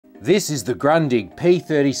This is the Grundig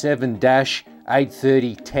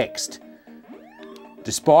P37-830 text.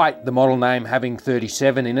 Despite the model name having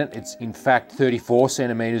 37 in it, it's in fact 34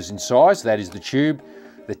 centimeters in size. That is the tube.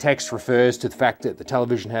 The text refers to the fact that the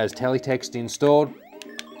television has teletext installed.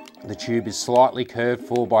 The tube is slightly curved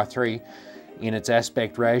 4:3 in its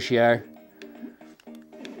aspect ratio.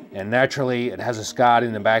 And naturally it has a Scart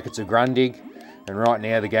in the back. It's a Grundig. And right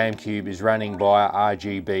now the Gamecube is running via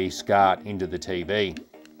RGB Scart into the TV.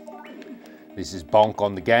 This is bonk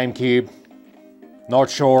on the Gamecube. Not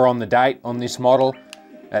sure on the date on this model.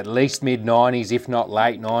 At least mid-90s, if not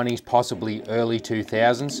late 90s, possibly early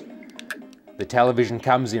 2000s. The television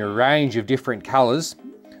comes in a range of different colours.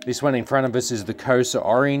 This one in front of us is the Cosa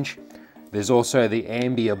Orange. There's also the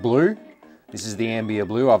Ambia Blue. This is the Ambia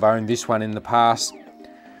Blue. I've owned this one in the past.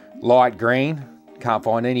 Light green. Can't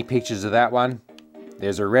find any pictures of that one.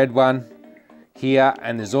 There's a red one here,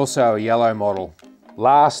 and there's also a yellow model.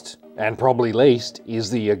 Last, and probably least, is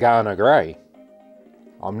the Ikaruga Grey.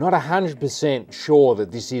 I'm not 100% sure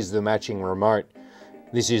that this is the matching remote.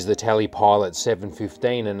 This is the Telepilot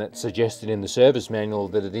 715, and it's suggested in the service manual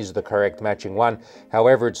that it is the correct matching one.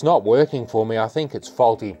 However, it's not working for me. I think it's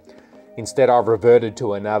faulty. Instead, I've reverted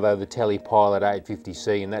to another, the Telepilot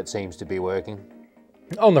 850C, and that seems to be working.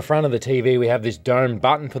 On the front of the TV, we have this domed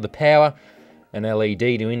button for the power, an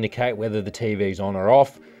LED to indicate whether the TV is on or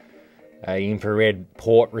off, a infrared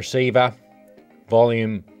port receiver,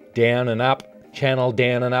 volume down and up, channel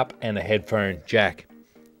down and up, and a headphone jack.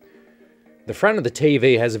 The front of the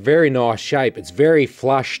TV has a very nice shape. It's very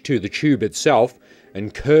flush to the tube itself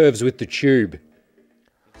and curves with the tube.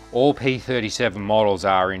 All P37 models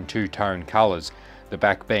are in two-tone colours, the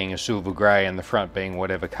back being a silver grey and the front being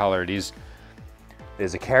whatever colour it is.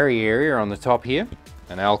 There's a carry area on the top here,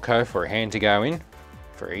 an alcove for a hand to go in,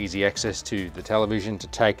 for easy access to the television to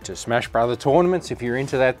take to Smash Brother tournaments if you're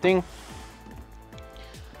into that thing.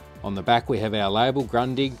 On the back we have our label,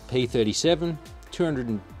 Grundig P37,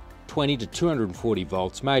 220 to 240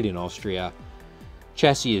 volts, made in Austria.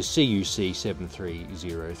 Chassis is CUC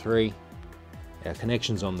 7303. Our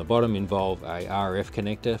connections on the bottom involve a RF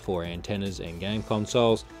connector for antennas and game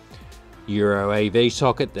consoles, Euro AV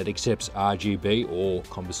socket that accepts RGB or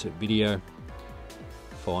composite video.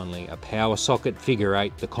 Finally, a power socket, figure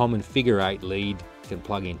 8, the common figure 8 lead can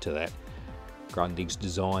plug into that. Grundig's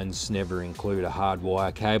designs never include a hard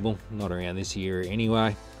wire cable, not around this era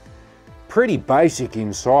anyway. Pretty basic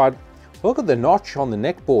inside. Look at the notch on the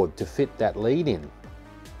neck board to fit that lead in.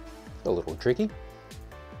 A little tricky.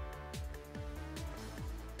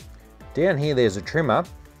 Down here there's a trimmer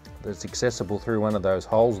that's accessible through one of those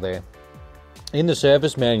holes there. In the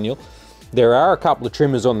service manual, there are a couple of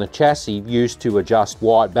trimmers on the chassis used to adjust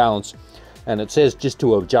white balance, and it says just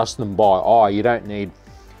to adjust them by eye. You don't need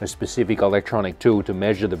a specific electronic tool to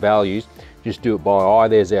measure the values, just do it by eye.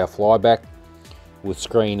 There's our flyback with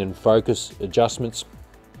screen and focus adjustments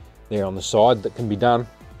there on the side that can be done.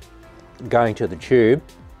 Going to the tube,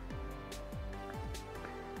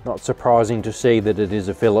 not surprising to see that it is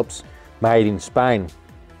a Philips, made in Spain,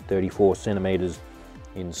 34 centimeters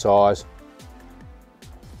in size.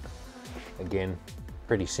 Again,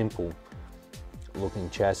 pretty simple looking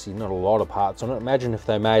chassis, not a lot of parts on it. Imagine if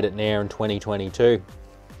they made it now in 2022,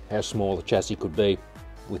 how small the chassis could be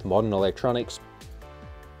with modern electronics.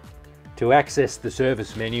 To access the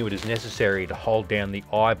service menu, it is necessary to hold down the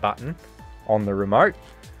I button on the remote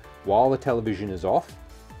while the television is off.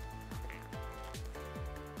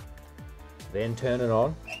 Then turn it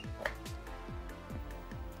on.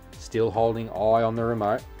 Still holding I on the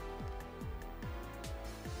remote.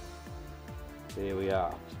 There we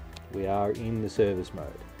are. We are in the service mode.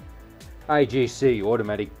 AGC,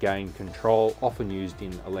 automatic gain control, often used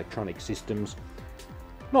in electronic systems.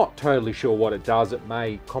 Not totally sure what it does. It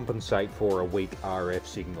may compensate for a weak RF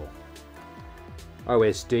signal.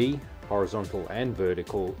 OSD, horizontal and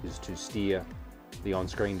vertical, is to steer the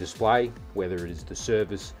on-screen display, whether it is the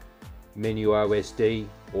service menu OSD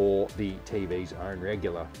or the TV's own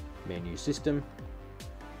regular menu system.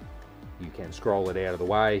 You can scroll it out of the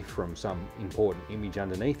way from some important image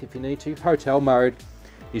underneath if you need to. Hotel mode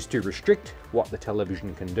is to restrict what the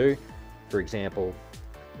television can do. For example,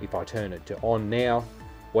 if I turn it to on now,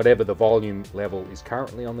 whatever the volume level is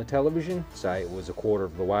currently on the television, say it was a quarter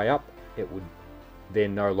of the way up, it would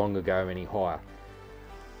then no longer go any higher.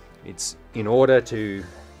 It's in order to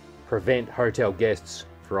prevent hotel guests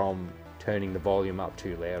from turning the volume up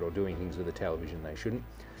too loud or doing things with the television they shouldn't.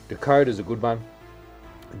 Decoder is a good one.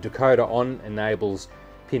 Decoder on enables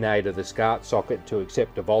pin A to the Scart socket to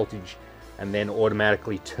accept a voltage and then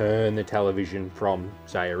automatically turn the television from,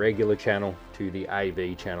 say, a regular channel to the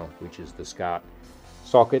AV channel, which is the Scart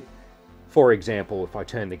socket. For example, if I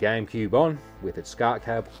turn the Gamecube on with its Scart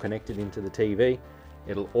cable connected into the TV,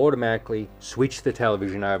 it'll automatically switch the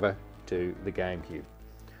television over to the Gamecube.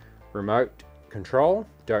 Remote control,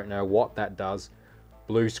 don't know what that does.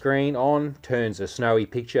 Blue screen on, turns a snowy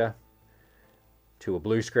picture to a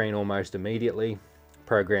blue screen almost immediately.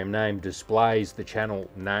 Program name displays the channel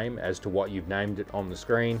name as to what you've named it on the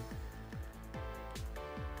screen.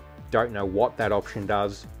 Don't know what that option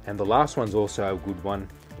does. And the last one's also a good one.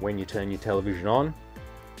 When you turn your television on,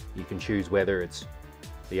 you can choose whether it's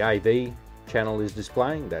the AV channel is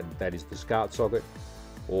displaying, that is the Scart socket,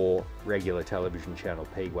 or regular television channel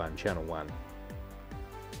P1, channel 1.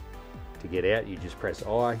 To get out, you just press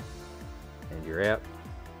I and you're out.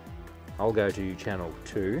 I'll go to channel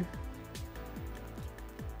 2.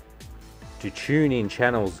 To tune in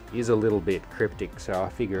channels is a little bit cryptic, so I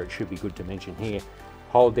figure it should be good to mention here.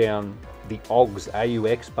 Hold down the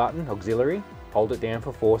AUX button, auxiliary, hold it down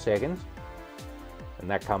for 4 seconds, and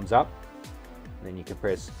that comes up. And then you can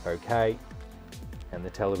press OK, and the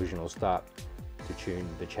television will start to tune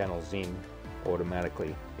the channels in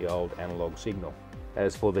automatically, the old analog signal.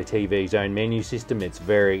 As for the TV's own menu system, it's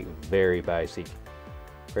very, very basic.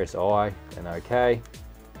 Press I and OK.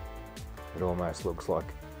 It almost looks like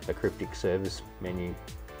a cryptic service menu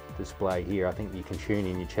display here. I think you can tune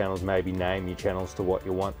in your channels, maybe name your channels to what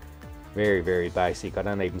you want. Very, very basic. I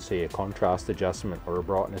don't even see a contrast adjustment or a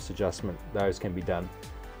brightness adjustment. Those can be done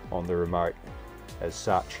on the remote as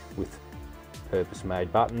such with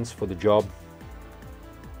purpose-made buttons for the job.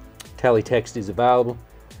 Teletext is available.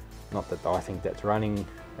 Not that I think that's running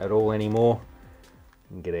at all anymore.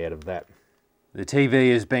 You can get out of that. The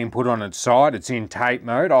TV has been put on its side. It's in TATE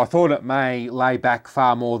mode. I thought it may lay back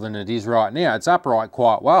far more than it is right now. It's upright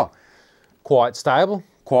quite well. Quite stable,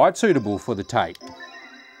 quite suitable for the TATE.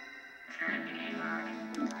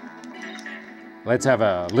 Let's have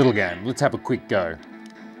a little game. Let's have a quick go.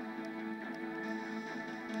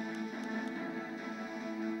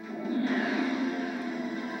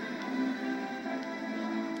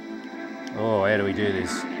 Oh, how do we do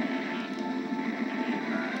this?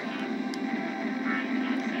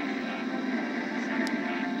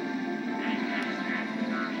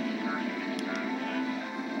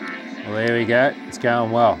 Well, there we go. It's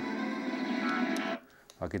going well.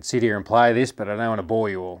 I could sit here and play this, but I don't want to bore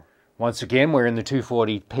you all. Once again, we're in the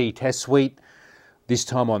 240p test suite, this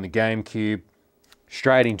time on the Gamecube,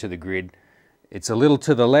 straight into the grid. It's a little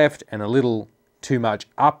to the left and a little too much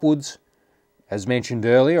upwards, as mentioned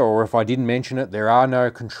earlier, or if I didn't mention it, there are no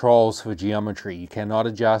controls for geometry. You cannot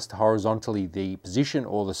adjust horizontally the position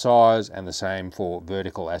or the size, and the same for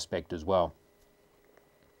vertical aspect as well.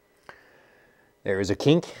 There is a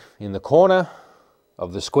kink in the corner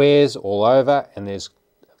of the squares all over, and there's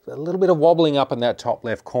a little bit of wobbling up in that top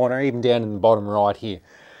left corner, even down in the bottom right here.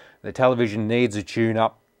 The television needs a tune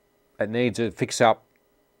up. It needs a fix up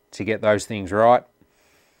to get those things right.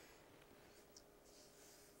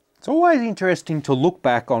 It's always interesting to look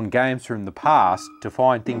back on games from the past to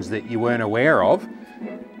find things that you weren't aware of.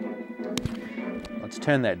 Let's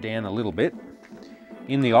turn that down a little bit.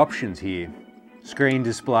 In the options here, screen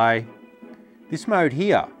display, this mode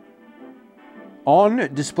here.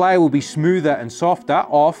 On, display will be smoother and softer.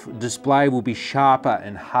 Off, display will be sharper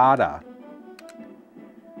and harder.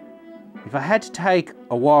 If I had to take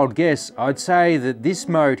a wild guess, I'd say that this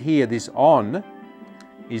mode here, this on,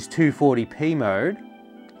 is 240p mode,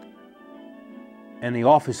 and the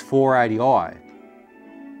off is 480i.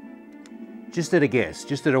 Just at a guess,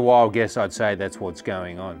 just at a wild guess, I'd say that's what's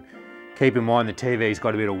going on. Keep in mind the TV's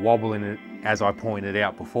got a bit of wobble in it, as I pointed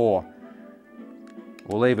out before.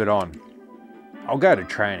 We'll leave it on. I'll go to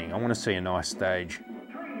training. I want to see a nice stage.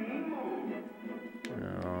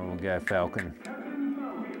 We'll go Falcon.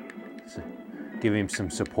 So give him some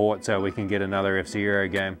support so we can get another F-Zero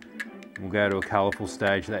game. We'll go to a colourful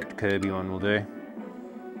stage. That Kirby one will do.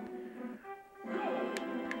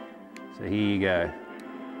 So here you go.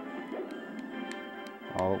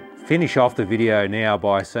 I'll finish off the video now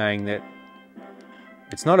by saying that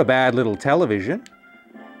it's not a bad little television.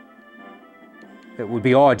 It would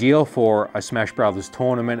be ideal for a Smash Brothers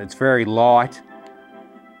tournament. It's very light.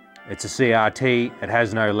 It's a CRT. It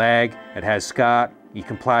has no lag. It has Scart. You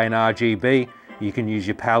can play in RGB. You can use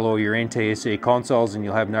your PAL or your NTSC consoles and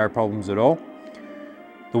you'll have no problems at all.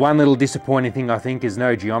 The one little disappointing thing I think is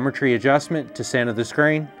no geometry adjustment to center the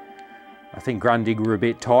screen. I think Grundig were a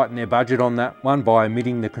bit tight in their budget on that one by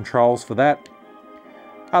omitting the controls for that.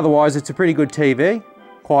 Otherwise, it's a pretty good TV.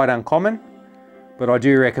 Quite uncommon, but I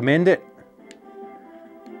do recommend it.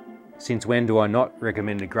 Since when do I not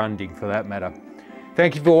recommend a Grundig for that matter?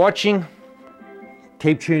 Thank you for watching.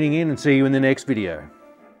 Keep tuning in and see you in the next video.